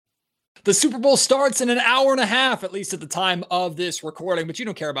The Super Bowl starts in an hour and a half, at least at the time of this recording, but you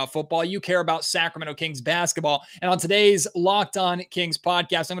don't care about football. You care about Sacramento Kings basketball. And on today's Locked On Kings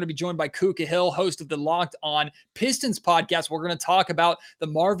podcast, I'm going to be joined by Ku Khahil, host of the Locked On Pistons podcast. We're going to talk about the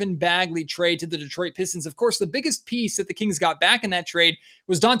Marvin Bagley trade to the Detroit Pistons. Of course, the biggest piece that the Kings got back in that trade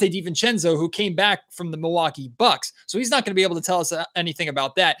was Donte DiVincenzo, who came back from the Milwaukee Bucks. So he's not going to be able to tell us anything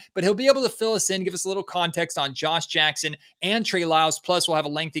about that, but he'll be able to fill us in, give us a little context on Josh Jackson and Trey Lyles. Plus, we'll have a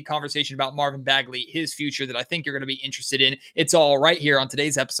lengthy conversation about Marvin Bagley, his future, that I think you're going to be interested in. It's all right here on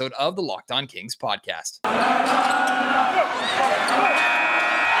today's episode of the Locked On Kings podcast.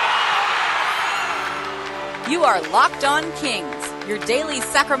 You are Locked On Kings, your daily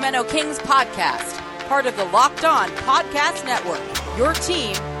Sacramento Kings podcast, part of the Locked On Podcast Network, your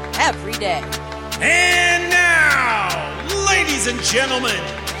team every day. And now, ladies and gentlemen,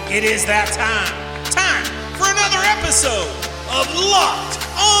 it is that time for another episode of Locked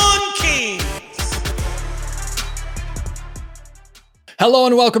On Kings. Hello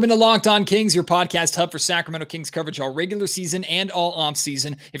and welcome into Locked On Kings, your podcast hub for Sacramento Kings coverage all regular season and all off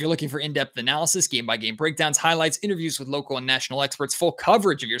season. If you're looking for in-depth analysis, game-by-game breakdowns, highlights, interviews with local and national experts, full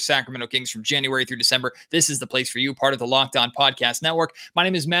coverage of your Sacramento Kings from January through December, this is the place for you, part of the Locked On Podcast Network. My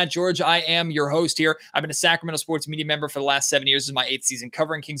name is Matt George. I am your host here. I've been a Sacramento sports media member for the last 7 years. This is my 8th season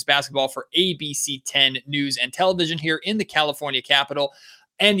covering Kings basketball for ABC 10 News and Television here in the California capital.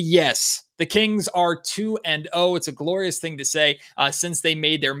 And yes, the Kings are 2-0. It's a glorious thing to say since they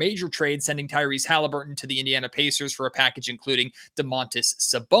made their major trade, sending Tyrese Halliburton to the Indiana Pacers for a package including Domantas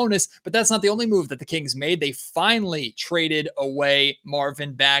Sabonis. But that's not the only move that the Kings made. They finally traded away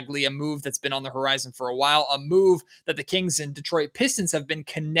Marvin Bagley, a move that's been on the horizon for a while, a move that the Kings and Detroit Pistons have been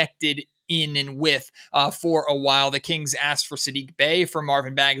connected in and with for a while. The Kings asked for Saddiq Bey for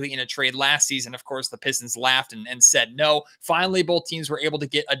Marvin Bagley in a trade last season. Of course, the Pistons laughed and said no. Finally, both teams were able to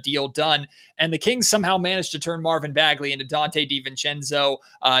get a deal done, and the Kings somehow managed to turn Marvin Bagley into Donte DiVincenzo,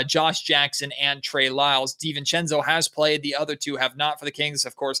 Josh Jackson, and Trey Lyles. DiVincenzo has played. The other two have not for the Kings.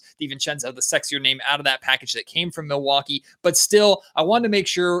 Of course, DiVincenzo, the sexier name out of that package that came from Milwaukee. But still, I wanted to make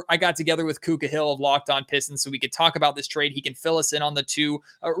sure I got together with Ku Khahil of Locked On Pistons so we could talk about this trade. He can fill us in on the two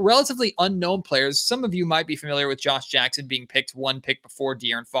relatively unknown players. Some of you might be familiar with Josh Jackson being picked one pick before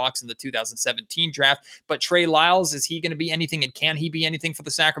De'Aaron Fox in the 2017 draft. But Trey Lyles, is he going to be anything, and can he be anything for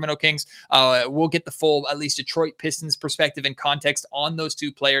the Sacramento Kings? We'll get the full, at least Detroit Pistons perspective and context on those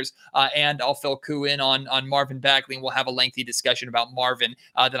two players. And I'll fill Ku in on Marvin Bagley, and we'll have a lengthy discussion about Marvin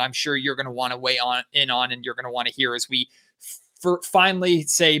that I'm sure you're going to want to weigh in on, and you're going to want to hear as we finally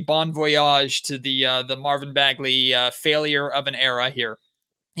say bon voyage to the Marvin Bagley failure of an era here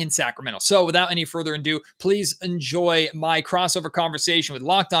in Sacramento. So without any further ado, please enjoy my crossover conversation with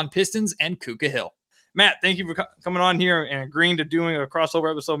Locked On Pistons and Ku Khahil. Matt, thank you for coming on here and agreeing to doing a crossover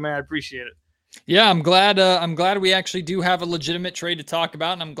episode, man. I appreciate it. Yeah, I'm glad we actually do have a legitimate trade to talk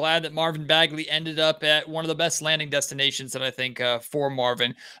about, and I'm glad that Marvin Bagley ended up at one of the best landing destinations that I think for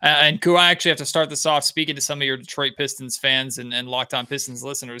Marvin. And Ku, I actually have to start this off speaking to some of your Detroit Pistons fans and Locked On Pistons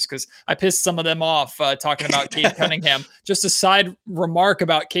listeners, because I pissed some of them off talking about Cade Cunningham. Just a side remark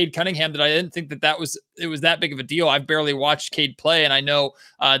about Cade Cunningham, that I didn't think that it was that big of a deal. I've barely watched Cade play, and I know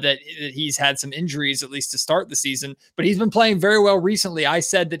that he's had some injuries, at least to start the season, but he's been playing very well recently. I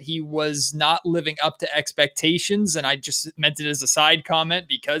said that he was not living up to expectations, and I just meant it as a side comment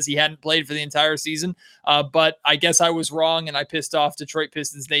because he hadn't played for the entire season. But I guess I was wrong, and I pissed off Detroit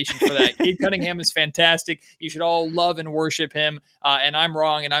Pistons Nation for that. Cade Cunningham is fantastic. You should all love and worship him. And I'm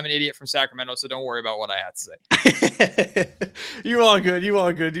wrong, and I'm an idiot from Sacramento, so don't worry about what I have to say. You all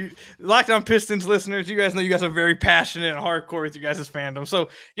good. Locked On Pistons listeners, you guys know you guys are very passionate and hardcore with you guys' fandom. So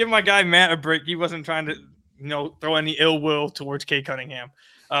give my guy Matt a break. He wasn't trying to, throw any ill will towards Cade Cunningham.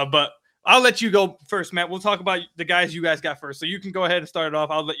 But I'll let you go first, Matt. We'll talk about the guys you guys got first. So you can go ahead and start it off.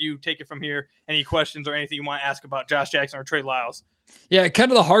 I'll let you take it from here. Any questions or anything you want to ask about Josh Jackson or Trey Lyles? Yeah,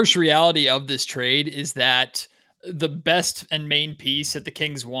 kind of the harsh reality of this trade is that the best and main piece that the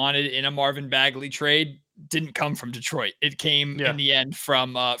Kings wanted in a Marvin Bagley trade didn't come from Detroit. It came in the end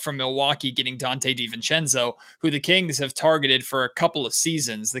from Milwaukee getting Donte DiVincenzo, who the Kings have targeted for a couple of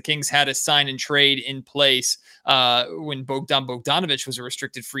seasons. The Kings had a sign and trade in place when Bogdan Bogdanovic was a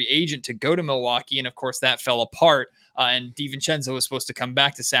restricted free agent to go to Milwaukee. And of course that fell apart. And DiVincenzo was supposed to come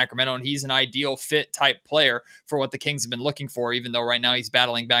back to Sacramento, and he's an ideal fit type player for what the Kings have been looking for, even though right now he's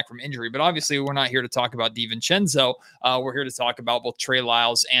battling back from injury. But obviously, we're not here to talk about DiVincenzo. We're here to talk about both Trey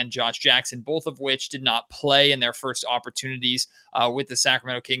Lyles and Josh Jackson, both of which did not play in their first opportunities with the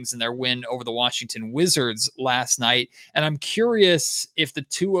Sacramento Kings in their win over the Washington Wizards last night. And I'm curious if the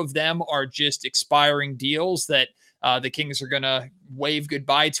two of them are just expiring deals that the Kings are going to wave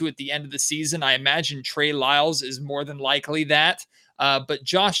goodbye to at the end of the season. I imagine Trey Lyles is more than likely that. But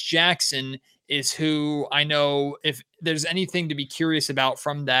Josh Jackson is who I know, if there's anything to be curious about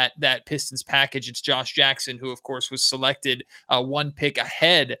from that Pistons package, it's Josh Jackson, who of course was selected one pick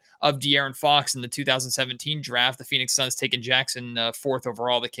ahead of De'Aaron Fox in the 2017 draft. The Phoenix Suns taking Jackson 4th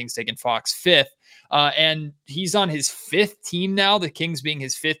overall, the Kings taking Fox 5th. And he's on his 5th team now, the Kings being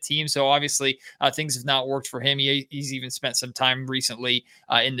his 5th team. So obviously things have not worked for him. He's even spent some time recently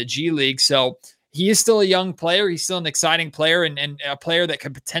in the G League. So he is still a young player. He's still an exciting player and a player that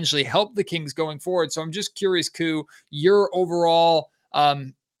could potentially help the Kings going forward. So I'm just curious, Ku, your overall,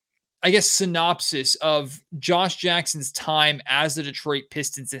 synopsis of Josh Jackson's time as the Detroit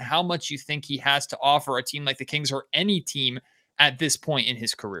Pistons and how much you think he has to offer a team like the Kings or any team at this point in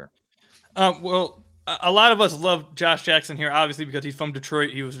his career. Well, a lot of us love Josh Jackson here, obviously, because he's from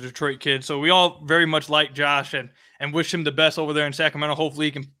Detroit. He was a Detroit kid. So we all very much like Josh and wish him the best over there in Sacramento. Hopefully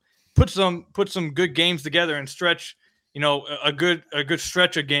he can put some good games together and stretch, a good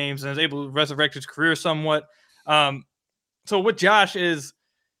stretch of games and is able to resurrect his career somewhat. So what Josh is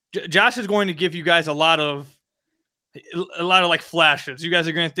going to give you guys a lot of like flashes. You guys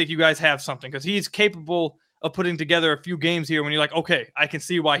are going to think you guys have something because he's capable of putting together a few games here when you're like, okay, I can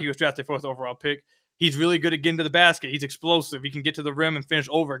see why he was drafted 4th overall pick. He's really good at getting to the basket. He's explosive. He can get to the rim and finish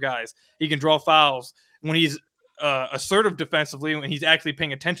over guys. He can draw fouls. When he's assertive defensively, when he's actually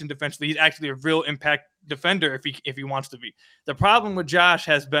paying attention defensively, he's actually a real impact defender if he wants to be. The problem with Josh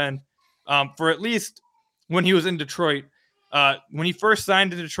has been, for at least when he was in Detroit, when he first signed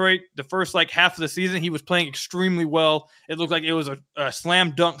to Detroit, the first half of the season, he was playing extremely well. It looked like it was a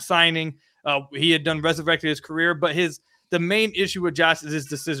slam dunk signing. He had done resurrected his career, but the main issue with Josh is his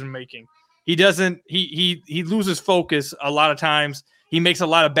decision making. He loses focus a lot of times. He makes a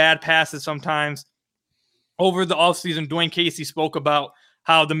lot of bad passes sometimes. Over the offseason, Dwayne Casey spoke about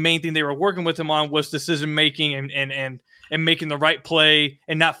how the main thing they were working with him on was decision making and making the right play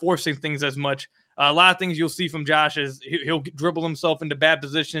and not forcing things as much. A lot of things you'll see from Josh is he'll dribble himself into bad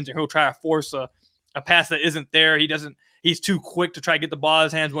positions and he'll try to force a pass that isn't there. He's too quick to try to get the ball in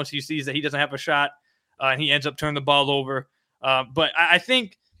his hands once he sees that he doesn't have a shot, and he ends up turning the ball over. But I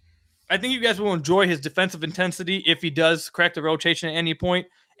think you guys will enjoy his defensive intensity if he does crack the rotation at any point,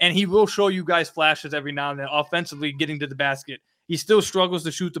 and he will show you guys flashes every now and then offensively getting to the basket. He still struggles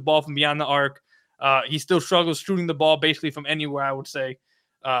to shoot the ball from beyond the arc. He still struggles shooting the ball basically from anywhere, I would say.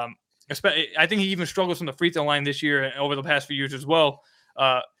 I think he even struggles from the free throw line this year and over the past few years as well.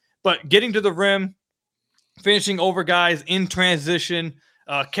 But getting to the rim, finishing over guys in transition,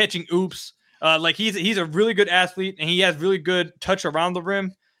 catching oops. He's a really good athlete and he has really good touch around the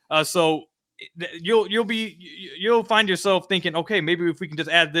rim. So you'll find yourself thinking, okay, maybe if we can just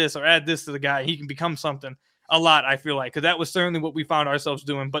add this to the guy, he can become something a lot, I feel like, because that was certainly what we found ourselves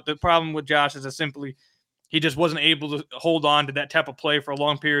doing. But the problem with Josh is that simply he just wasn't able to hold on to that type of play for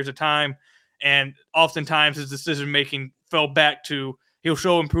long periods of time. And oftentimes his decision-making fell back to he'll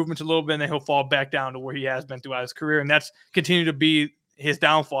show improvements a little bit and then he'll fall back down to where he has been throughout his career. And that's continued to be his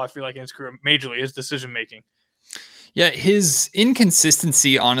downfall, I feel like, in his career, majorly, his decision-making. Yeah, his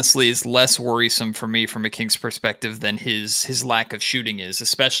inconsistency, honestly, is less worrisome for me from a Kings perspective than his lack of shooting is,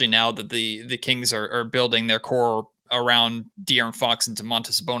 especially now that the Kings are building their core around De'Aaron Fox and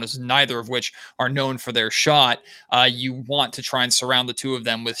Domantas Sabonis, neither of which are known for their shot. You want to try and surround the two of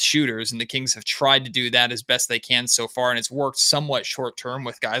them with shooters, and the Kings have tried to do that as best they can so far, and it's worked somewhat short-term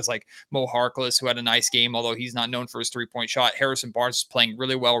with guys like Mo Harkless, who had a nice game, although he's not known for his three-point shot. Harrison Barnes is playing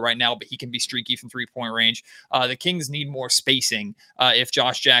really well right now, but he can be streaky from three-point range. The Kings need more spacing. If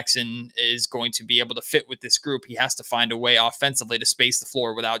Josh Jackson is going to be able to fit with this group, he has to find a way offensively to space the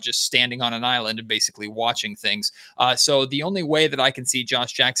floor without just standing on an island and basically watching things. So the only way that I can see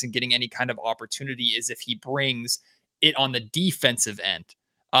Josh Jackson getting any kind of opportunity is if he brings it on the defensive end.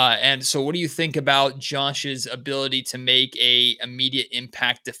 And so what do you think about Josh's ability to make a immediate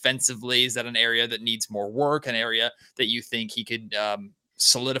impact defensively? Is that an area that needs more work, an area that you think he could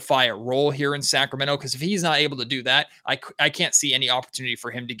solidify a role here in Sacramento? Because if he's not able to do that, I can't see any opportunity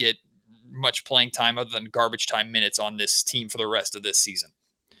for him to get much playing time other than garbage time minutes on this team for the rest of this season.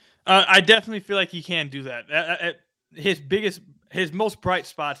 I definitely feel like he can do that. His most bright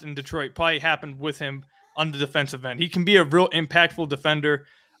spots in Detroit probably happened with him on the defensive end. He can be a real impactful defender.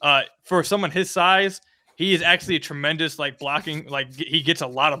 For someone his size, he is actually a tremendous blocking. He gets a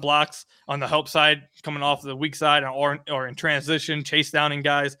lot of blocks on the help side, coming off the weak side, or in transition, chase downing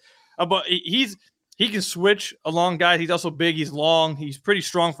guys. But he can switch along guys. He's also big. He's long. He's pretty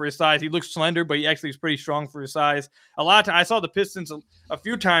strong for his size. He looks slender, but he actually is pretty strong for his size. A lot of times, I saw the Pistons a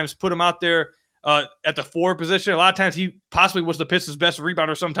few times put him out there at the forward position. A lot of times he possibly was the Pistons' best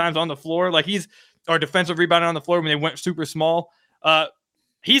rebounder sometimes on the floor. Like he's our defensive rebounder on the floor when they went super small.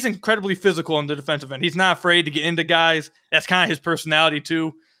 He's incredibly physical on the defensive end. He's not afraid to get into guys. That's kind of his personality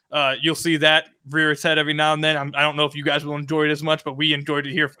too. You'll see that rear its head every now and then. I don't know if you guys will enjoy it as much, but we enjoyed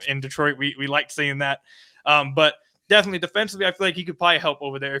it here in Detroit. We liked seeing that. But definitely defensively, I feel like he could probably help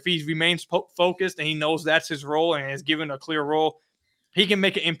over there. If he remains focused and he knows that's his role and is given a clear role, he can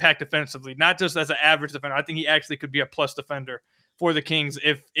make an impact defensively, not just as an average defender. I think he actually could be a plus defender for the Kings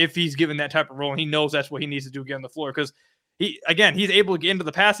if he's given that type of role and he knows that's what he needs to do, get on the floor. Because he's able to get into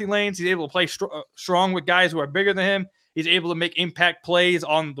the passing lanes. He's able to play strong with guys who are bigger than him. He's able to make impact plays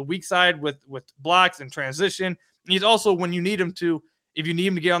on the weak side with blocks and transition. And he's also, when you need him to, if you need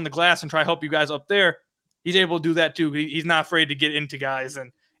him to get on the glass and try to help you guys up there, he's able to do that too. He's not afraid to get into guys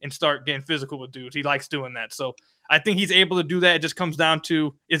and start getting physical with dudes. He likes doing that. So I think he's able to do that. It just comes down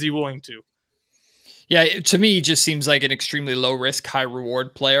to, is he willing to? Yeah, to me, he just seems like an extremely low risk, high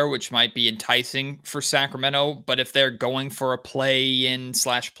reward player, which might be enticing for Sacramento. But if they're going for a play-in /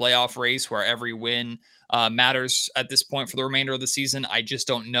 playoff race where every win matters at this point for the remainder of the season, I just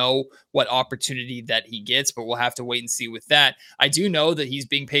don't know what opportunity that he gets, but we'll have to wait and see with that. I do know that he's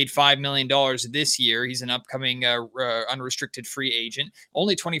being paid $5 million this year. He's an upcoming unrestricted free agent.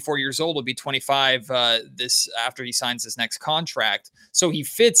 Only 24 years old, will be 25 this after he signs his next contract. So he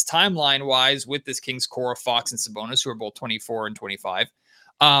fits timeline-wise with this Kings core of Fox and Sabonis, who are both 24 and 25.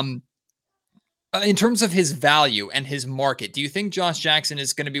 In terms of his value and his market, do you think Josh Jackson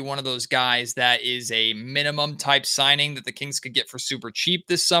is going to be one of those guys that is a minimum type signing that the Kings could get for super cheap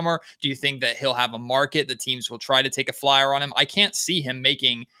this summer? Do you think that he'll have a market that teams will try to take a flyer on him? I can't see him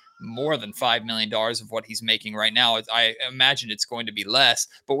making more than $5 million of what he's making right now. I imagine it's going to be less.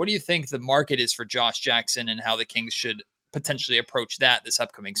 But what do you think the market is for Josh Jackson and how the Kings should potentially approach that this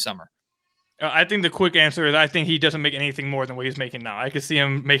upcoming summer? I think the quick answer is I think he doesn't make anything more than what he's making now. I could see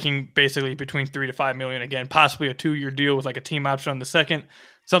him making basically between $3 to $5 million again, possibly a 2-year deal with like a team option on the second,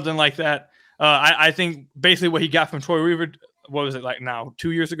 something like that. I think basically what he got from Troy Weaver, what was it like now,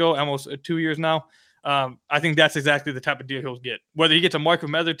 2 years ago, almost 2 years now. I think that's exactly the type of deal he'll get. Whether he gets a mark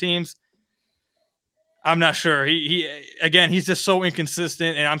from other teams, I'm not sure. He's just so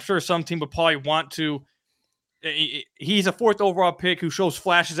inconsistent, and I'm sure some team would probably want to. He's a 4th overall pick who shows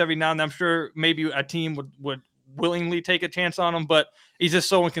flashes every now and then. I'm sure maybe a team would willingly take a chance on him, but he's just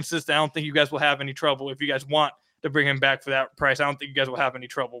so inconsistent. I don't think you guys will have any trouble if you guys want to bring him back for that price. I don't think you guys will have any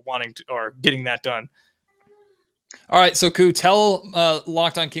trouble wanting to or getting that done. All right, so Ku, tell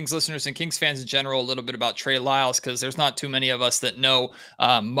Locked On Kings listeners and Kings fans in general a little bit about Trey Lyles, because there's not too many of us that know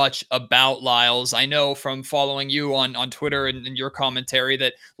much about Lyles. I know from following you on Twitter and your commentary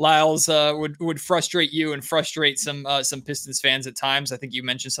that Lyles would frustrate you and frustrate some Pistons fans at times. I think you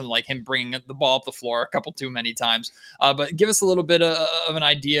mentioned something like him bringing the ball up the floor a couple too many times. But give us a little bit of an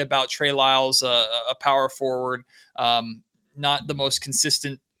idea about Trey Lyles, a power forward, not the most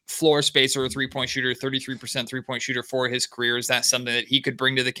consistent floor spacer or three-point shooter, 33% three-point shooter for his career. Is that something that he could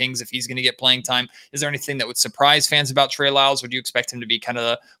bring to the Kings if he's going to get playing time? Is there anything that would surprise fans about Trey Lyles? Would you expect him to be kind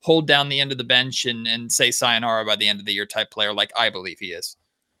of hold down the end of the bench and say sayonara by the end of the year type player like I believe he is?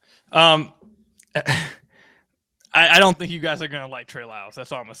 I don't think you guys are going to like Trey Lyles.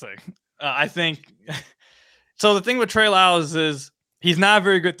 That's all I'm going to say. I think – so the thing with Trey Lyles is he's not a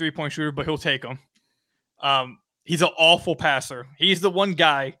very good three-point shooter, but he'll take them. He's an awful passer. He's the one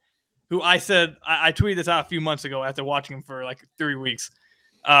guy who I tweeted this out a few months ago after watching him for like 3 weeks.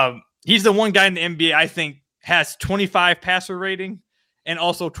 He's the one guy in the NBA I think has 25 passer rating and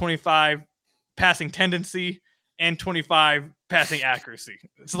also 25 passing tendency and 25 passing accuracy.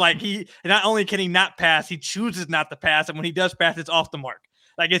 It's like he not only can he not pass, he chooses not to pass, and when he does pass, it's off the mark.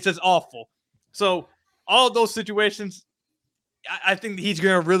 Like it's just awful. So all of those situations, I think he's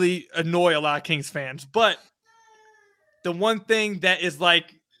going to really annoy a lot of Kings fans. But the one thing that is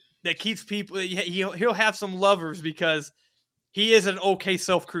like that keeps people, he'll have some lovers because he is an okay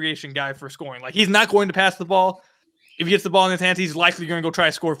self-creation guy for scoring. Like he's not going to pass the ball. If he gets the ball in his hands, he's likely going to go try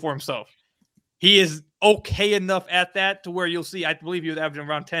to score for himself. He is okay enough at that to where you'll see, I believe he was averaging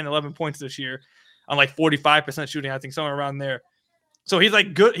around 10, 11 points this year on like 45% shooting. I think somewhere around there. So he's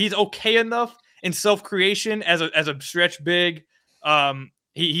like good. He's okay enough in self-creation as a stretch big.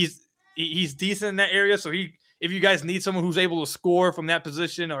 He's decent in that area. So if you guys need someone who's able to score from that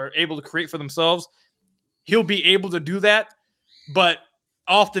position or able to create for themselves, he'll be able to do that. But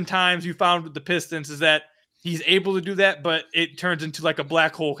oftentimes you found with the Pistons is that he's able to do that, but it turns into like a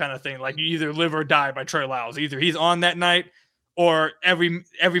black hole kind of thing. Like you either live or die by Trey Lyles. Either he's on that night or every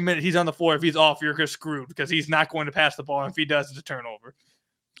minute he's on the floor. If he's off, you're just screwed because he's not going to pass the ball. And if he does, it's a turnover.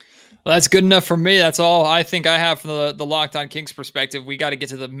 Well, that's good enough for me. That's all I think I have from the Locked On Kings perspective. We got to get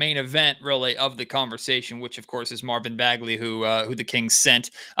to the main event, really, of the conversation, which, of course, is Marvin Bagley, who the Kings sent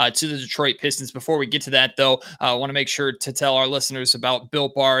to the Detroit Pistons. Before we get to that, though, I want to make sure to tell our listeners about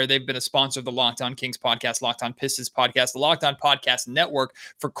Built Bar. They've been a sponsor of the Locked On Kings podcast, Locked On Pistons podcast, the Locked On Podcast Network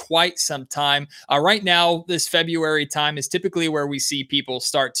for quite some time. Right now, this February time is typically where we see people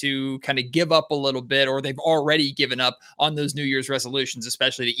start to kind of give up a little bit, or they've already given up on those New Year's resolutions,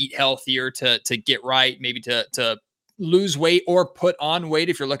 especially to eat healthier, to get right, maybe to lose weight or put on weight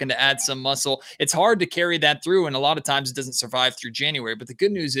if you're looking to add some muscle. It's hard to carry that through, and a lot of times it doesn't survive through January. But the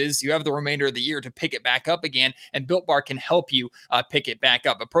good news is you have the remainder of the year to pick it back up again, and Built Bar can help you pick it back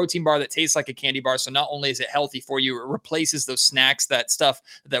up. A protein bar that tastes like a candy bar, so not only is it healthy for you, it replaces those snacks, that stuff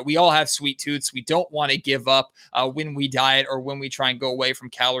that we all have sweet tooths. We don't want to give up when we diet or when we try and go away from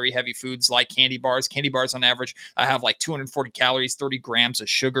calorie-heavy foods like candy bars. Candy bars on average have like 240 calories, 30 grams of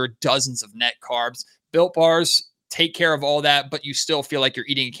sugar, dozens of net carbs. Built Bars take care of all that, but you still feel like you're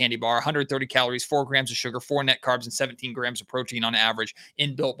eating a candy bar. 130 calories, 4 grams of sugar, 4 net carbs, and 17 grams of protein on average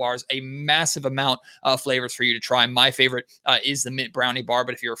in Built Bars. A massive amount of flavors for you to try. My favorite is the mint brownie bar,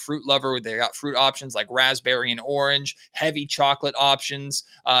 but if you're a fruit lover, they got fruit options like raspberry and orange, heavy chocolate options,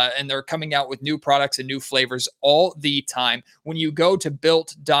 and they're coming out with new products and new flavors all the time. When you go to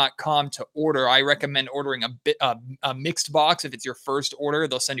built.com to order, I recommend ordering a mixed box. If it's your first order,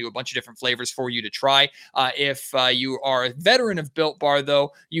 they'll send you a bunch of different flavors for you to try. If you are a veteran of Built Bar,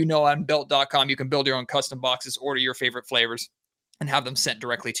 though, you know on built.com you can build your own custom boxes, order your favorite flavors, and have them sent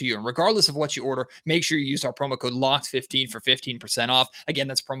directly to you. And regardless of what you order, make sure you use our promo code LOCKED15 for 15% off. Again,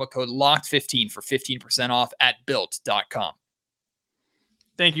 that's promo code LOCKED15 for 15% off at built.com.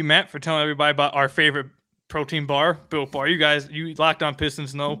 Thank you, Matt, for telling everybody about our favorite protein bar, Built Bar. You Locked On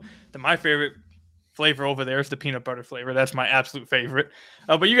Pistons know that my favorite flavor over there is the peanut butter flavor. That's my absolute favorite.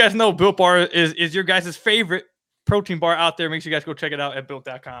 But you guys know Built Bar is your guys' favorite protein bar out there. Make sure you guys go check it out at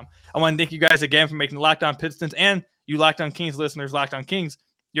built.com. I want to thank you guys again for making the Locked On Pistons and you Locked On Kings listeners, Locked On Kings,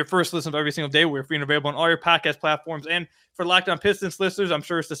 your first listen of every single day. We're free and available on all your podcast platforms. And for Locked On Pistons listeners, I'm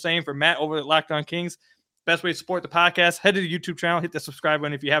sure it's the same for Matt over at Locked On Kings. Best way to support the podcast, head to the YouTube channel, hit the subscribe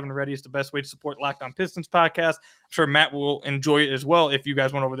button if you haven't already. It's the best way to support Locked On Pistons podcast. I'm sure Matt will enjoy it as well if you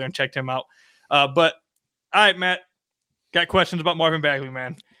guys went over there and checked him out. But all right, Matt, got questions about Marvin Bagley,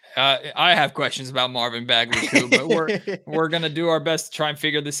 man. I have questions about Marvin Bagley too, but we're going to do our best to try and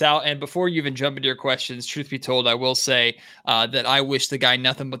figure this out. And before you even jump into your questions, truth be told, I will say that I wish the guy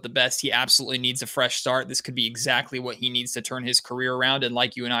nothing but the best. He absolutely needs a fresh start. This could be exactly what he needs to turn his career around. And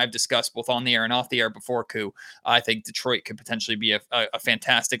like you and I have discussed both on the air and off the air before, Ku, I think Detroit could potentially be a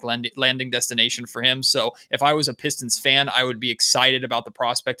fantastic landing destination for him. So if I was a Pistons fan, I would be excited about the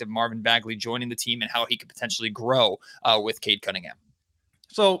prospect of Marvin Bagley joining the team and how he could potentially grow with Cade Cunningham.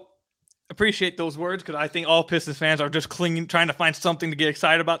 So appreciate those words, because I think all Pistons fans are just trying to find something to get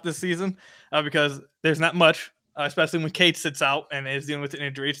excited about this season, because there's not much, especially when Cade sits out and is dealing with an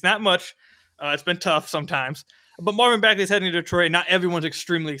injury. It's not much. It's been tough sometimes. But Marvin Bagley is heading to Detroit. Not everyone's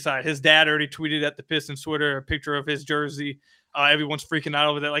extremely excited. His dad already tweeted at the Pistons Twitter a picture of his jersey. Everyone's freaking out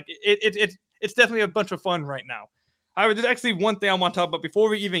over that. Like it's definitely a bunch of fun right now. However, there's actually one thing I want to talk about before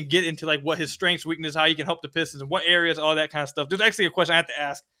we even get into like what his strengths, weaknesses, how he can help the Pistons, and what areas, all that kind of stuff. There's actually a question I have to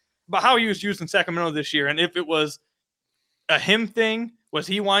ask about how he was used in Sacramento this year, and if it was a him thing, was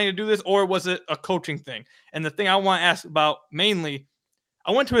he wanting to do this, or was it a coaching thing? And the thing I want to ask about mainly,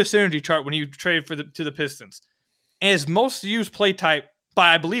 I went to his synergy chart when he traded to the Pistons, and his most used play type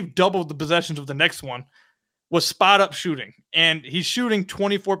by, I believe, double the possessions of the next one was spot up shooting, and he's shooting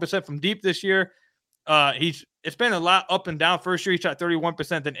 24% from deep this year. It's been a lot up and down. First year, he shot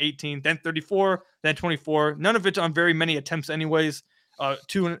 31%, then 18, then 34, then 24. None of it's on very many attempts anyways. I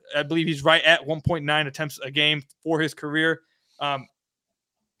believe he's right at 1.9 attempts a game for his career. But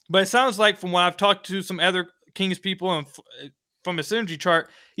it sounds like from what I've talked to some other Kings people and from his synergy chart,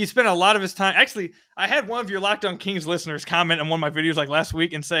 he spent a lot of his time. Actually, I had one of your Locked On Kings listeners comment on one of my videos like last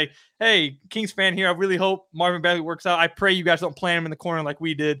week and say, hey, Kings fan here, I really hope Marvin Bagley works out. I pray you guys don't plant him in the corner like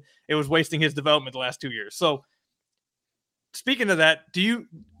we did. It was wasting his development the last 2 years. So speaking of that,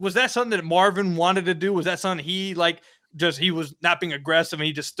 was that something that Marvin wanted to do? Was that something he was not being aggressive and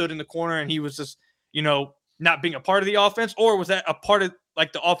he just stood in the corner and he was just, not being a part of the offense? Or was that a part of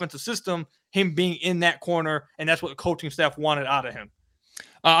like the offensive system, him being in that corner, and that's what the coaching staff wanted out of him?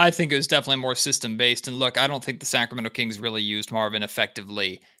 I think it was definitely more system-based. And look, I don't think the Sacramento Kings really used Marvin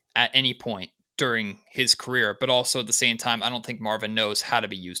effectively at any point during his career, but also at the same time, I don't think Marvin knows how to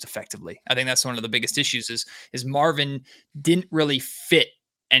be used effectively. I think that's one of the biggest issues is Marvin didn't really fit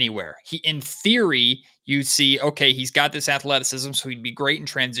anywhere. In theory, you see, okay, he's got this athleticism, so he'd be great in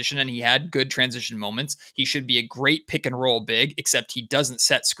transition, and he had good transition moments. He should be a great pick and roll big, except he doesn't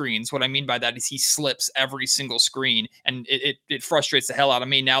set screens. What I mean by that is he slips every single screen, and it frustrates the hell out of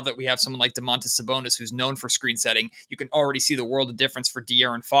me. Now that we have someone like Domantas Sabonis, who's known for screen setting, you can already see the world of difference for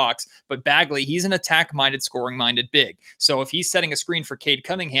De'Aaron Fox. But Bagley, he's an attack-minded, scoring-minded big. So if he's setting a screen for Cade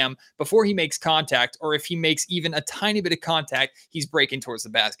Cunningham, before he makes contact, or if he makes even a tiny bit of contact, he's breaking towards the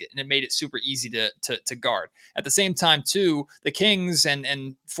basket, and it made it super easy to guard. At the same time, too, the Kings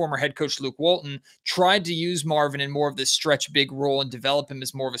and former head coach Luke Walton tried to use Marvin in more of this stretch big role and develop him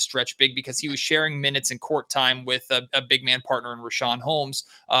as more of a stretch big because he was sharing minutes and court time with a big man partner in Rashawn Holmes,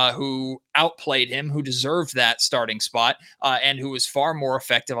 who outplayed him, who deserved that starting spot, and who was far more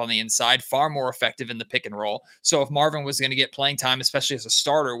effective on the inside, far more effective in the pick and roll. So if Marvin was going to get playing time, especially as a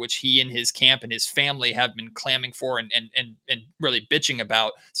starter, which he and his camp and his family have been clamming for and really bitching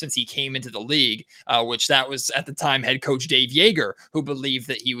about since he came into the league, which that was at the time head coach Dave Yeager, who believed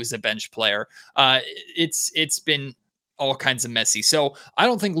that he was a bench player. It's been all kinds of messy. So I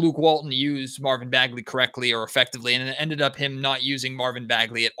don't think Luke Walton used Marvin Bagley correctly or effectively, and it ended up him not using Marvin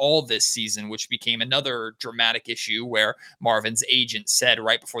Bagley at all this season, which became another dramatic issue where Marvin's agent said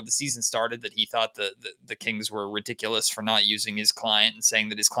right before the season started that he thought the Kings were ridiculous for not using his client and saying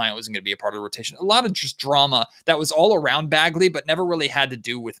that his client wasn't going to be a part of the rotation. A lot of just drama that was all around Bagley, but never really had to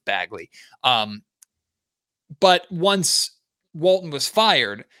do with Bagley. But once Walton was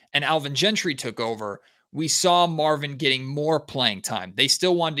fired and Alvin Gentry took over, we saw Marvin getting more playing time. They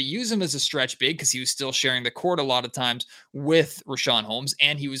still wanted to use him as a stretch big because he was still sharing the court a lot of times with Rashawn Holmes,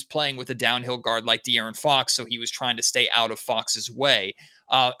 and he was playing with a downhill guard like De'Aaron Fox, so he was trying to stay out of Fox's way.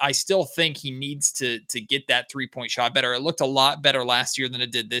 I still think he needs to get that three-point shot better. It looked a lot better last year than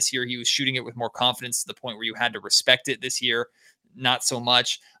it did this year. He was shooting it with more confidence to the point where you had to respect it. This year, not so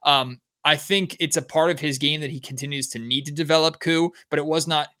much. I think it's a part of his game that he continues to need to develop, Ku, but it was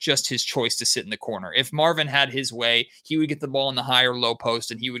not just his choice to sit in the corner. If Marvin had his way, he would get the ball in the high or low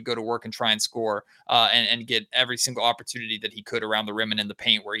post, and he would go to work and try and score and get every single opportunity that he could around the rim and in the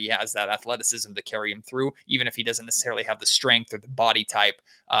paint where he has that athleticism to carry him through, even if he doesn't necessarily have the strength or the body type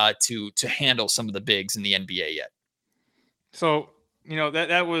to handle some of the bigs in the NBA yet. So,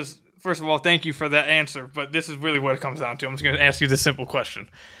 that was, first of all, thank you for that answer, but this is really what it comes down to. I'm just going to ask you this simple question.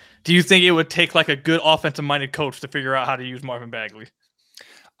 Do you think it would take like a good offensive-minded coach to figure out how to use Marvin Bagley?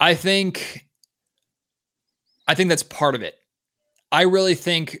 I think that's part of it. I really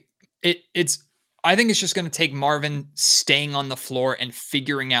think it's just going to take Marvin staying on the floor and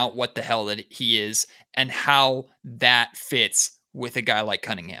figuring out what the hell that he is and how that fits with a guy like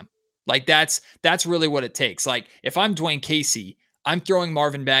Cunningham. Like that's really what it takes. Like if I'm Dwayne Casey, I'm throwing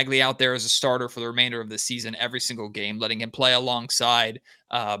Marvin Bagley out there as a starter for the remainder of the season, every single game, letting him play alongside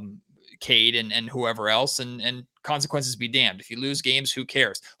Cade and whoever else, and consequences be damned. If you lose games, who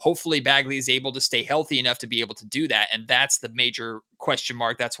cares? Hopefully Bagley is able to stay healthy enough to be able to do that, and that's the major question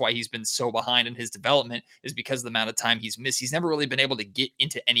mark. That's why he's been so behind in his development, is because of the amount of time he's missed. He's never really been able to get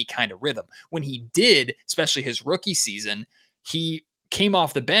into any kind of rhythm. When he did, especially his rookie season, he came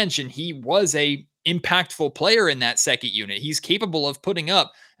off the bench and he was a impactful player in that second unit. He's capable of putting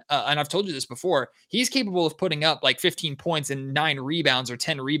up, and I've told you this before, he's capable of putting up like 15 points and 9 rebounds or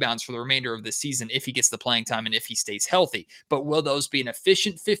 10 rebounds for the remainder of the season if he gets the playing time and if he stays healthy. But will those be an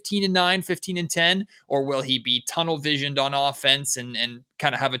efficient 15 and 9, 15 and 10, or will he be tunnel visioned on offense and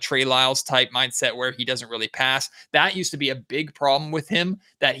kind of have a Trey Lyles type mindset where he doesn't really pass? That used to be a big problem with him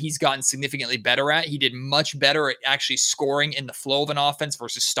that he's gotten significantly better at. He did much better at actually scoring in the flow of an offense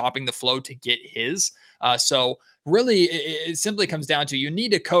versus stopping the flow to get his. So really, it simply comes down to you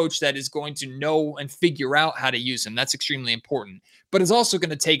need a coach that is going to know and figure out how to use him. That's extremely important. But it's also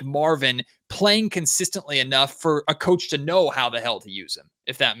going to take Marvin playing consistently enough for a coach to know how the hell to use him,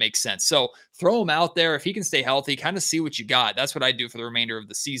 if that makes sense. So throw him out there. If he can stay healthy, kind of see what you got. That's what I do for the remainder of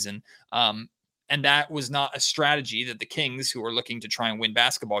the season. And that was not a strategy that the Kings, who are looking to try and win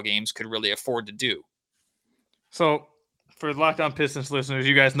basketball games, could really afford to do. So for Locked On Pistons listeners,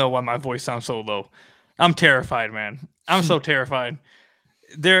 you guys know why my voice sounds so low. I'm terrified, man. I'm so terrified.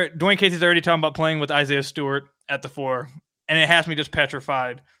 Dwayne Casey's already talking about playing with Isaiah Stewart at the 4, and it has me just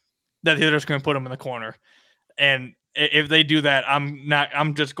petrified that they're just going to put him in the corner. And if they do that,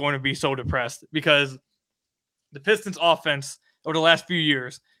 I'm just going to be so depressed, because the Pistons offense over the last few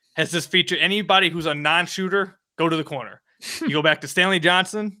years has just featured anybody who's a non-shooter, go to the corner. You go back to Stanley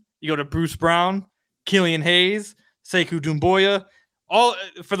Johnson, you go to Bruce Brown, Killian Hayes, Sekou Doumbouya. All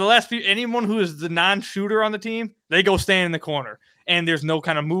for the last few, anyone who is the non-shooter on the team, they go stand in the corner, and there's no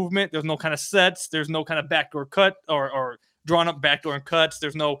kind of movement, there's no kind of sets, there's no kind of backdoor cut or drawn up backdoor and cuts.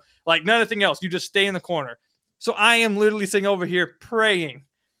 There's no, like, nothing else. You just stay in the corner. So I am literally sitting over here praying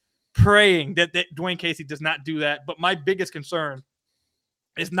that Dwayne Casey does not do that. But my biggest concern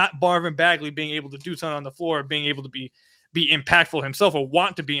is not Marvin Bagley being able to do something on the floor, being able to be impactful himself or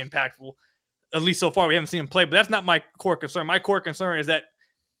want to be impactful. At least so far, we haven't seen him play. But that's not my core concern. My core concern is that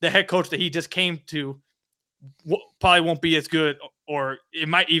the head coach that he just came to probably won't be as good, or it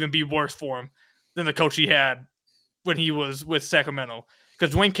might even be worse for him than the coach he had when he was with Sacramento.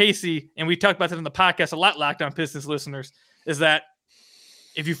 Because Dwayne Casey, and we talked about that in the podcast a lot, Locked On Pistons listeners, is that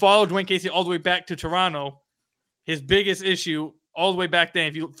if you follow Dwayne Casey all the way back to Toronto, his biggest issue all the way back then,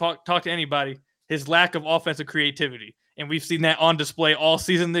 if you talk to anybody, his lack of offensive creativity. And we've seen that on display all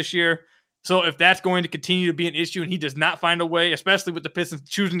season this year. So if that's going to continue to be an issue and he does not find a way, especially with the Pistons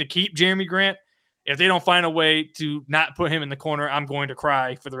choosing to keep Jeremy Grant, if they don't find a way to not put him in the corner, I'm going to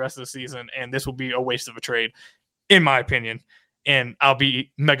cry for the rest of the season. And this will be a waste of a trade, in my opinion. And I'll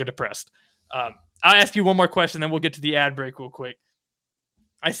be mega depressed. I'll ask you one more question, then we'll get to the ad break real quick.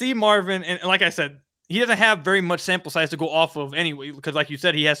 I see Marvin, and like I said, he doesn't have very much sample size to go off of anyway, because like you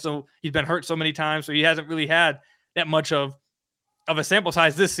said, he's been hurt so many times, so he hasn't really had that much of a sample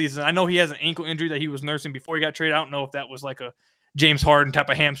size this season. I know he has an ankle injury that he was nursing before he got traded. I don't know if that was like a James Harden type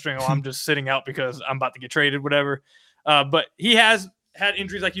of hamstring, or I'm just sitting out because I'm about to get traded, whatever. But he has had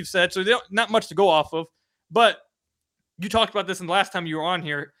injuries, like you've said, so not much to go off of. But you talked about this in the last time you were on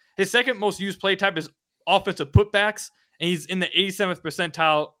here. His second most used play type is offensive putbacks, and he's in the 87th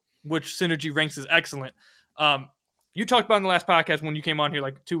percentile, which Synergy ranks as excellent. You talked about in the last podcast when you came on here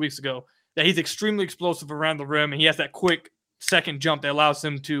like 2 weeks ago that he's extremely explosive around the rim, and he has that quick second jump that allows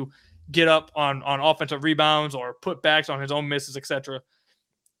him to get up on offensive rebounds or putbacks on his own misses, etc.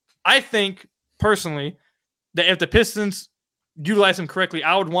 I think, personally, that if the Pistons utilize him correctly,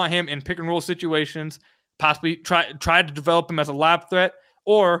 I would want him in pick-and-roll situations, possibly try to develop him as a lob threat,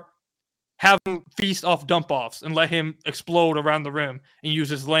 or have him feast off dump-offs and let him explode around the rim and use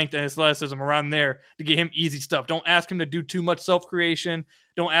his length and his athleticism around there to get him easy stuff. Don't ask him to do too much self-creation.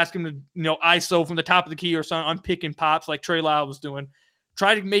 Don't ask him to, ISO from the top of the key or something on pick and pops like Trey Lyles was doing.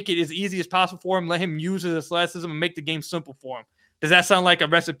 Try to make it as easy as possible for him. Let him use his athleticism and make the game simple for him. Does that sound like a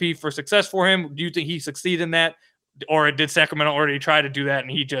recipe for success for him? Do you think he succeeded in that? Or did Sacramento already try to do that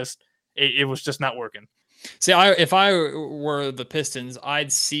and it was just not working? See, if I were the Pistons,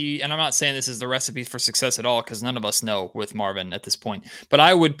 I'd see, and I'm not saying this is the recipe for success at all, because none of us know with Marvin at this point, but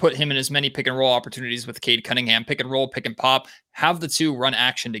I would put him in as many pick and roll opportunities with Cade Cunningham, pick and roll, pick and pop, have the two run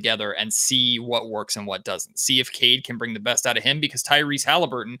action together and see what works and what doesn't. See if Cade can bring the best out of him, because Tyrese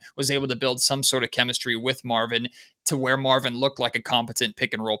Halliburton was able to build some sort of chemistry with Marvin to where Marvin looked like a competent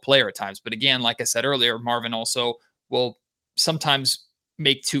pick and roll player at times. But again, like I said earlier, Marvin also will sometimes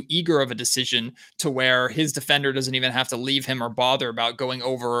make too eager of a decision to where his defender doesn't even have to leave him or bother about going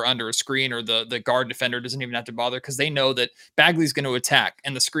over or under a screen, or the guard defender doesn't even have to bother because they know that Bagley's going to attack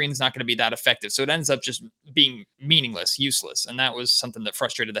and the screen's not going to be that effective. So it ends up just being meaningless, useless. And that was something that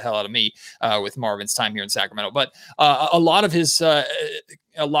frustrated the hell out of me with Marvin's time here in Sacramento. But a lot of his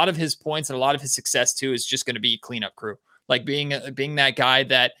points and a lot of his success too is just going to be cleanup crew, like being that guy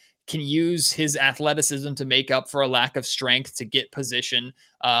that can use his athleticism to make up for a lack of strength, to get position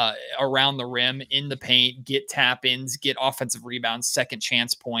around the rim, in the paint, get tap-ins, get offensive rebounds, second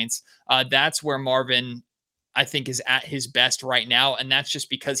chance points. That's where Marvin, I think, is at his best right now. And that's just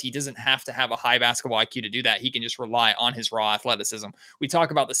because he doesn't have to have a high basketball IQ to do that. He can just rely on his raw athleticism. We talk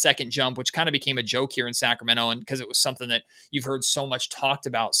about the second jump, which kind of became a joke here in Sacramento, and because it was something that you've heard so much talked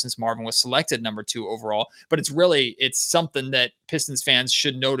about since Marvin was selected number 2 overall. But it's something that Pistons fans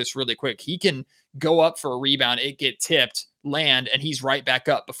should notice really quick. He can go up for a rebound, it get tipped, land, and he's right back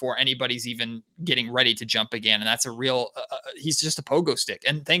up before anybody's even getting ready to jump again. And that's a real, he's just a pogo stick.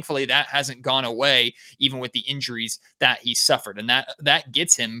 And thankfully that hasn't gone away, even with the injuries that he suffered. And that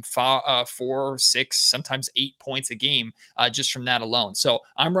gets him 4, 6, sometimes 8 points a game just from that alone. So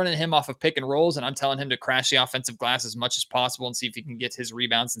I'm running him off of pick and rolls, and I'm telling him to crash the offensive glass as much as possible and see if he can get his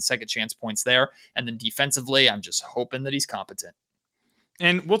rebounds and second chance points there. And then defensively, I'm just hoping that he's competent.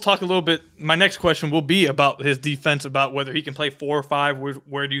 And we'll talk a little bit. My next question will be about his defense, about whether he can play 4 or 5.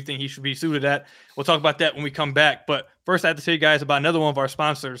 Where do you think he should be suited at? We'll talk about that when we come back. But first, I have to tell you guys about another one of our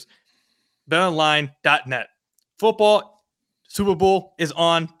sponsors, betonline.net. Football Super Bowl is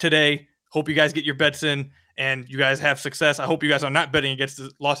on today. Hope you guys get your bets in and you guys have success. I hope you guys are not betting against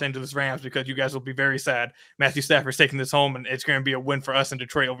the Los Angeles Rams, because you guys will be very sad. Matthew Stafford's taking this home, and it's going to be a win for us in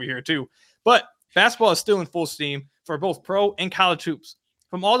Detroit over here too. But basketball is still in full steam for both pro and college hoops.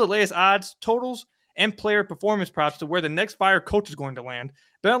 From all the latest odds, totals, and player performance props to where the next fire coach is going to land,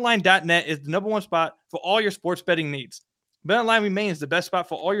 BetOnline.net is the #1 spot for all your sports betting needs. BetOnline remains the best spot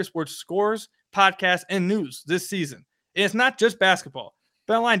for all your sports scores, podcasts, and news this season. And it's not just basketball.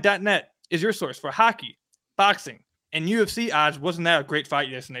 BetOnline.net is your source for hockey, boxing, and UFC odds. Wasn't that a great fight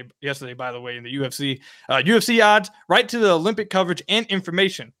yesterday, by the way, in the UFC? UFC odds, right to the Olympic coverage and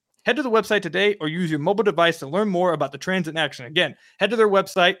information. Head to the website today or use your mobile device to learn more about the trends in action. Again, head to their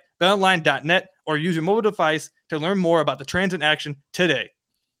website, betonline.net, or use your mobile device to learn more about the trends in action today.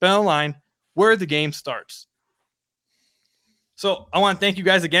 BetOnline, where the game starts. So I want to thank you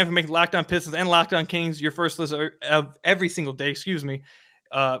guys again for making Locked On Pistons and Locked On Kings your first listener of every single day.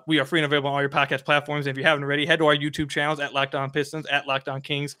 We are free and available on all your podcast platforms. And if you haven't already, head to our YouTube channels at Locked On Pistons, at Locked On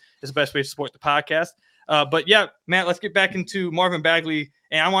Kings. It's the best way to support the podcast. But yeah, Matt, let's get back into Marvin Bagley.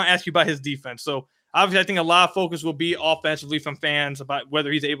 And I want to ask you about his defense. So obviously, I think a lot of focus will be offensively from fans about whether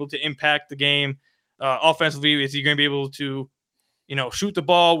he's able to impact the game. Offensively, is he going to be able to, shoot the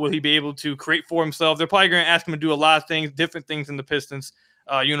ball? Will he be able to create for himself? They're probably going to ask him to do a lot of things, different things in the Pistons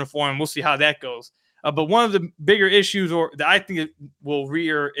uniform. We'll see how that goes. But one of the bigger issues, that I think it will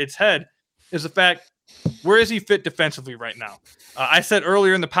rear its head, is the fact, where is he fit defensively right now? I said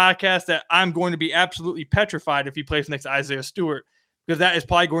earlier in the podcast that I'm going to be absolutely petrified if he plays next to Isaiah Stewart, because that is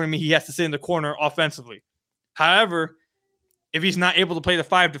probably going to mean he has to sit in the corner offensively. However, if he's not able to play the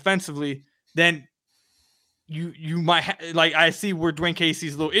 5 defensively, then you might I see where Dwayne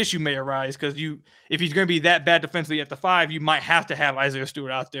Casey's little issue may arise, because if he's going to be that bad defensively at the 5, you might have to have Isaiah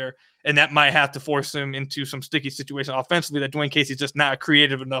Stewart out there, and that might have to force him into some sticky situation offensively that Dwayne Casey's just not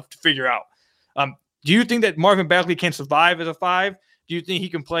creative enough to figure out. Do you think that Marvin Bagley can survive as a 5? Do you think he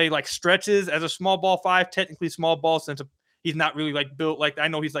can play like stretches as a small ball 5? Technically small ball, since he's not really built I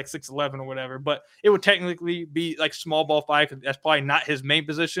know he's 6'11" or whatever, but it would technically be small ball 5, because that's probably not his main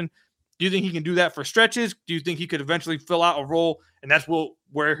position. Do you think he can do that for stretches? Do you think he could eventually fill out a role and that's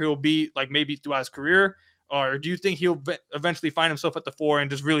where he'll be maybe throughout his career? Or do you think he'll eventually find himself at the 4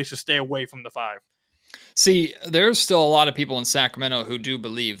 and just really stay away from the 5? See, there's still a lot of people in Sacramento who do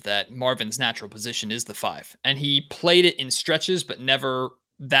believe that Marvin's natural position is the 5. And he played it in stretches, but never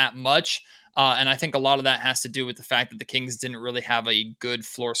that much. And I think a lot of that has to do with the fact that the Kings didn't really have a good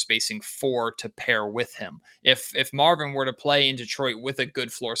floor spacing 4 to pair with him. If Marvin were to play in Detroit with a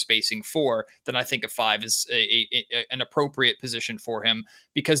good floor spacing 4, then I think a 5 is an appropriate position for him,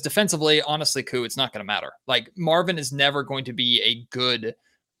 because defensively, honestly, Ku, it's not going to matter. Marvin is never going to be a good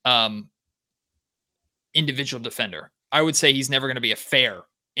individual defender. I would say he's never going to be a fair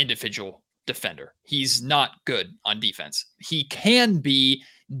individual defender. He's not good on defense. He can be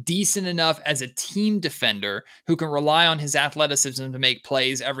decent enough as a team defender who can rely on his athleticism to make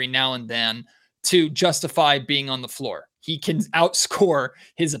plays every now and then to justify being on the floor. He can outscore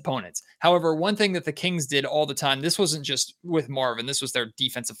his opponents. However, one thing that the Kings did all the time, this wasn't just with Marvin, this was their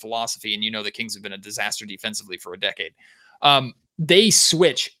defensive philosophy. And the Kings have been a disaster defensively for a decade. They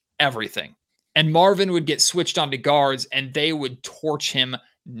switch everything. And Marvin would get switched onto guards and they would torch him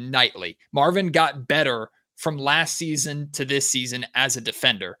nightly. Marvin got better from last season to this season as a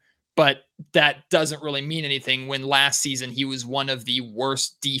defender, but that doesn't really mean anything when last season he was one of the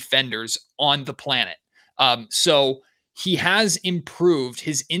worst defenders on the planet. So he has improved.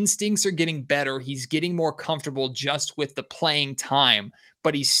 His instincts are getting better. He's getting more comfortable just with the playing time,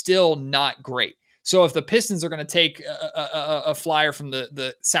 but he's still not great. So if the Pistons are going to take a flyer from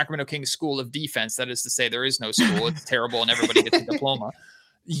the Sacramento Kings School of Defense, that is to say there is no school, it's terrible and everybody gets a diploma,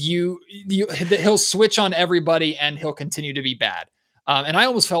 he'll switch on everybody and he'll continue to be bad. And I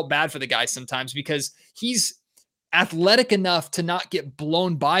almost felt bad for the guy sometimes, because he's athletic enough to not get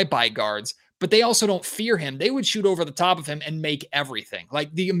blown by guards, but they also don't fear him. They would shoot over the top of him and make everything.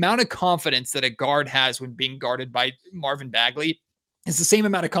 The amount of confidence that a guard has when being guarded by Marvin Bagley is the same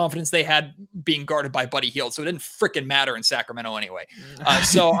amount of confidence they had being guarded by Buddy Hield. So it didn't freaking matter in Sacramento anyway.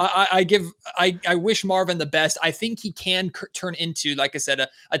 So I wish Marvin the best. I think he can turn into, like I said,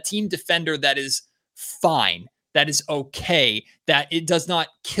 a team defender that is fine, that is okay, that it does not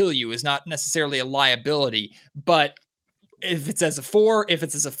kill you, is not necessarily a liability. But if it's as a 4, if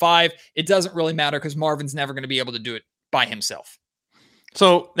it's as a 5, it doesn't really matter, because Marvin's never going to be able to do it by himself.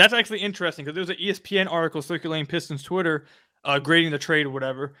 So that's actually interesting, because there's an ESPN article circulating Pistons Twitter grading the trade or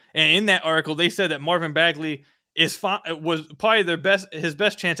whatever. And in that article, they said that Marvin Bagley was probably his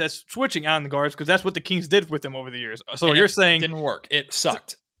best chance at switching on the guards, because that's what the Kings did with him over the years. So you're saying it didn't work. It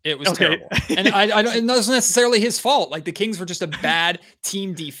sucked. It was terrible. And I don't, and that's necessarily his fault. Like the Kings were just a bad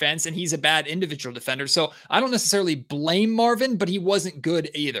team defense and he's a bad individual defender. So I don't necessarily blame Marvin, but he wasn't good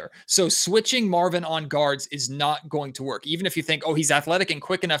either. So switching Marvin on guards is not going to work. Even if you think, oh, he's athletic and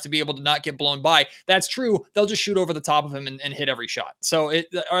quick enough to be able to not get blown by. That's true. They'll just shoot over the top of him and hit every shot. So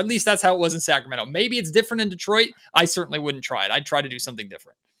or at least that's how it was in Sacramento. Maybe it's different in Detroit. I certainly wouldn't try it. I'd try to do something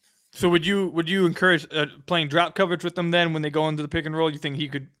different. So would you encourage playing drop coverage with them then when they go into the pick and roll? You think he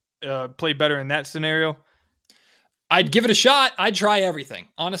could play better in that scenario? I'd give it a shot. I'd try everything.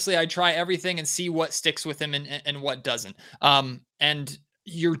 Honestly, I'd try everything and see what sticks with him and what doesn't. And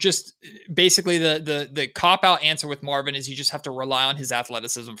you're just basically the cop-out answer with Marvin is you just have to rely on his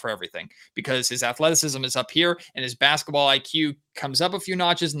athleticism for everything because his athleticism is up here and his basketball IQ comes up a few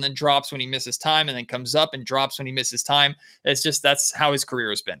notches and then drops when he misses time and then comes up and drops when he misses time. That's how his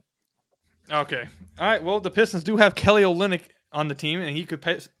career has been. Okay. All right. Well, the Pistons do have Kelly Olynyk on the team, and he could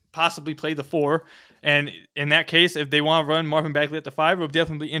possibly play the 4. And in that case, if they want to run Marvin Bagley at the 5, it would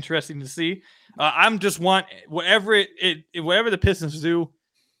definitely be interesting to see. I'm just want whatever the Pistons do,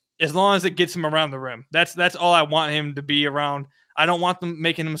 as long as it gets him around the rim. That's all I want him to be around. I don't want them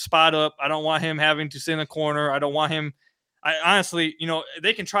making him spot up. I don't want him having to sit in a corner. I don't want him. I honestly,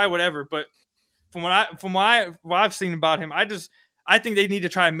 they can try whatever, but from what I've seen about him, I think they need to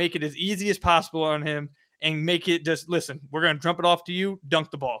try and make it as easy as possible on him and make it just, listen, we're going to dump it off to you, dunk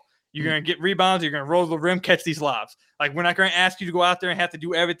the ball. You're going to get rebounds. You're going to roll the rim, catch these lobs. Like, we're not going to ask you to go out there and have to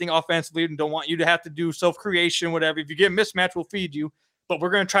do everything offensively and don't want you to have to do self-creation, whatever. If you get a mismatch, we'll feed you. But we're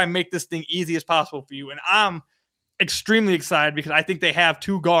going to try and make this thing easy as possible for you. And I'm extremely excited because I think they have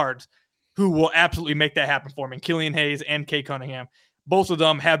 2 guards who will absolutely make that happen for me, Killian Hayes and Ku Khahil. Both of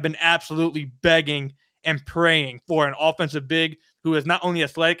them have been absolutely begging and praying for an offensive big who is not only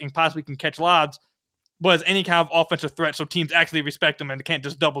athletic and possibly can catch lobs, but is any kind of offensive threat so teams actually respect them and can't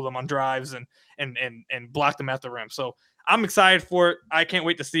just double them on drives and block them at the rim. So I'm excited for it. I can't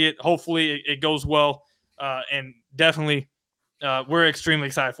wait to see it. Hopefully it goes well. And definitely we're extremely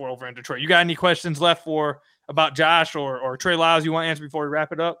excited for it over in Detroit. You got any questions left about Josh or Trey Lyles you want to answer before we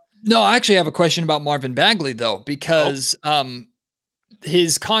wrap it up? No, I actually have a question about Marvin Bagley, though, because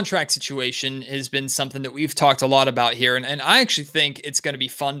his contract situation has been something that we've talked a lot about here. And I actually think it's going to be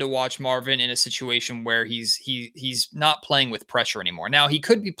fun to watch Marvin in a situation where he's not playing with pressure anymore. Now, he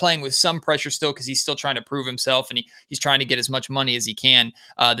could be playing with some pressure still because he's still trying to prove himself and he's trying to get as much money as he can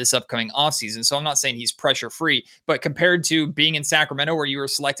this upcoming offseason. So I'm not saying he's pressure free, but compared to being in Sacramento where you were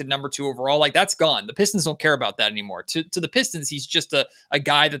selected number 2 overall, like that's gone. The Pistons don't care about that anymore. To the Pistons, he's just a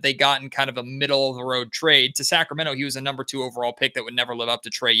guy that they got in kind of a middle of the road trade. To Sacramento, he was a number 2 overall pick that would never live up to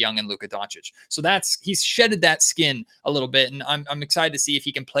Trey Young and Luka Doncic. So he's shedded that skin a little bit, and I'm excited to see if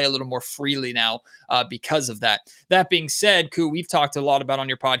he can play a little more freely now because of that. That being said, Ku, we've talked a lot about on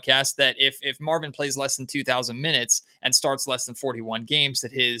your podcast that if Marvin plays less than 2,000 minutes and starts less than 41 games,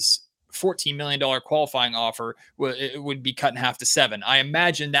 that his $14 million qualifying offer would be cut in half to 7. I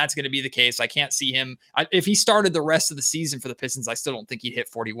imagine that's going to be the case. I can't see him. If he started the rest of the season for the Pistons, I still don't think he'd hit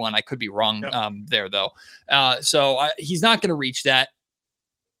 41. I could be wrong there, though. So he's not going to reach that.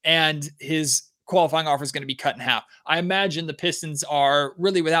 And his qualifying offer is going to be cut in half. I imagine the Pistons are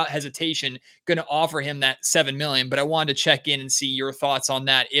really without hesitation going to offer him that $7 million, but I wanted to check in and see your thoughts on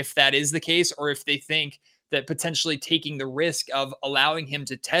that, if that is the case, or if they think that potentially taking the risk of allowing him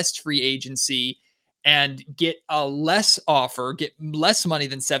to test free agency and get a less offer, get less money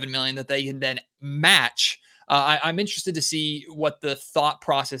than $7 million that they can then match. I'm interested to see what the thought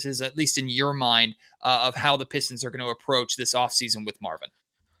process is, at least in your mind, of how the Pistons are going to approach this offseason with Marvin.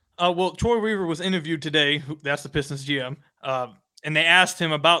 Well, Troy Weaver was interviewed today. That's the Pistons GM. And they asked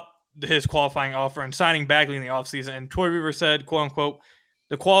him about his qualifying offer and signing Bagley in the offseason. And Troy Weaver said, quote unquote,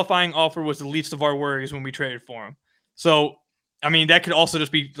 the qualifying offer was the least of our worries when we traded for him. So, I mean, that could also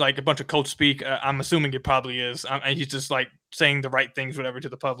just be like a bunch of coach speak. I'm assuming it probably is. He's just like saying the right things, whatever, to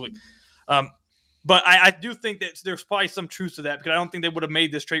the public. But I do think that there's probably some truth to that because I don't think they would have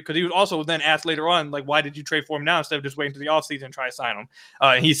made this trade because he was also then asked later on, like, why did you trade for him now instead of just waiting to the offseason and try to sign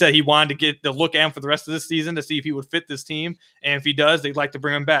him? He said he wanted to get the look at him for the rest of this season to see if he would fit this team. And if he does, they'd like to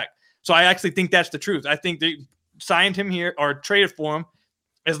bring him back. So I actually think that's the truth. I think they signed him here or traded for him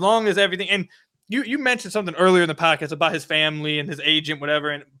as long as everything. And you mentioned something earlier in the podcast about his family and his agent, whatever.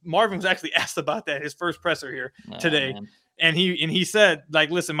 And Marvin was actually asked about that, his first presser here today. Man. And he said,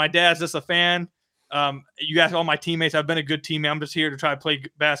 like, listen, my dad's just a fan. You guys, all my teammates, I've been a good teammate. I'm just here to try to play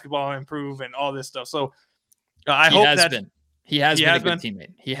basketball and improve and all this stuff. So he has been a good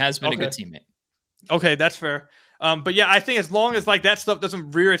teammate. He has been a good teammate. Okay, that's fair. But yeah, I think as long as like that stuff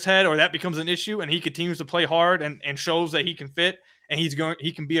doesn't rear its head or that becomes an issue and he continues to play hard and shows that he can fit and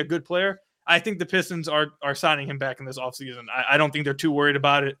he can be a good player, I think the Pistons are signing him back in this offseason. I don't think they're too worried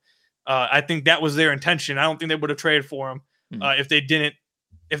about it. I think that was their intention. I don't think they would have traded for him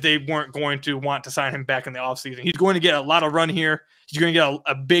if they weren't going to want to sign him back in the offseason. He's going to get a lot of run here. He's going to get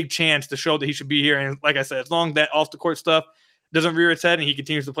a big chance to show that he should be here. And like I said, as long as that off-the-court stuff doesn't rear its head and he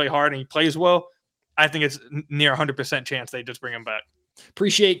continues to play hard and he plays well, I think it's near 100% chance they just bring him back.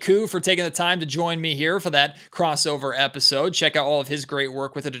 Appreciate Ku for taking the time to join me here for that crossover episode. Check out all of his great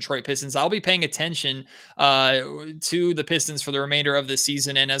work with the Detroit Pistons. I'll be paying attention to the Pistons for the remainder of the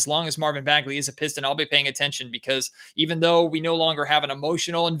season. And as long as Marvin Bagley is a Piston, I'll be paying attention because even though we no longer have an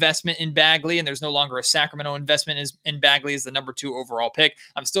emotional investment in Bagley and there's no longer a Sacramento investment in Bagley as the number 2 overall pick,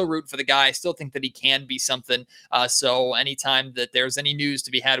 I'm still rooting for the guy. I still think that he can be something. So anytime that there's any news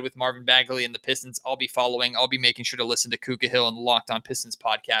to be had with Marvin Bagley and the Pistons, I'll be following. I'll be making sure to listen to Ku Khahil and the Locked On Pistons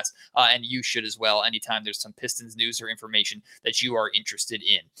podcast, and you should as well anytime there's some Pistons news or information that you are interested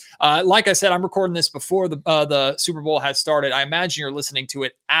in. Like I said, I'm recording this before the Super Bowl has started. I imagine you're listening to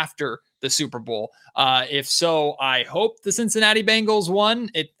it after the Super Bowl. If so, I hope the Cincinnati Bengals won.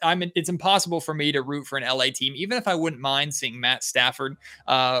 It's impossible for me to root for an LA team, even if I wouldn't mind seeing Matt Stafford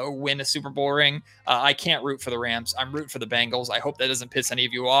win a Super Bowl ring. I can't root for the Rams. I'm rooting for the Bengals. I hope that doesn't piss any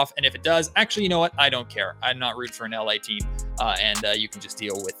of you off. And if it does, actually, you know what? I don't care. I'm not rooting for an LA team, and you can just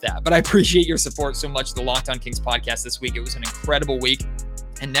deal with that. But I appreciate your support so much. The Locked On Kings podcast this week. It was an incredible week.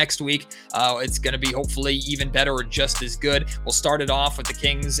 And next week, it's going to be hopefully even better or just as good. We'll start it off with the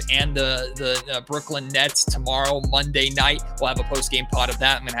Kings and the Brooklyn Nets tomorrow, Monday night. We'll have a post-game pod of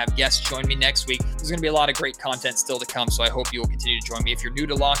that. I'm going to have guests join me next week. There's going to be a lot of great content still to come, so I hope you will continue to join me. If you're new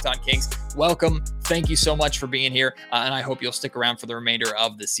to Locked On Kings, welcome. Thank you so much for being here, and I hope you'll stick around for the remainder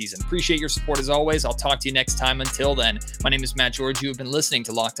of the season. Appreciate your support as always. I'll talk to you next time. Until then, my name is Matt George. You have been listening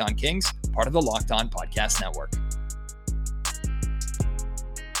to Locked On Kings, part of the Locked On Podcast Network.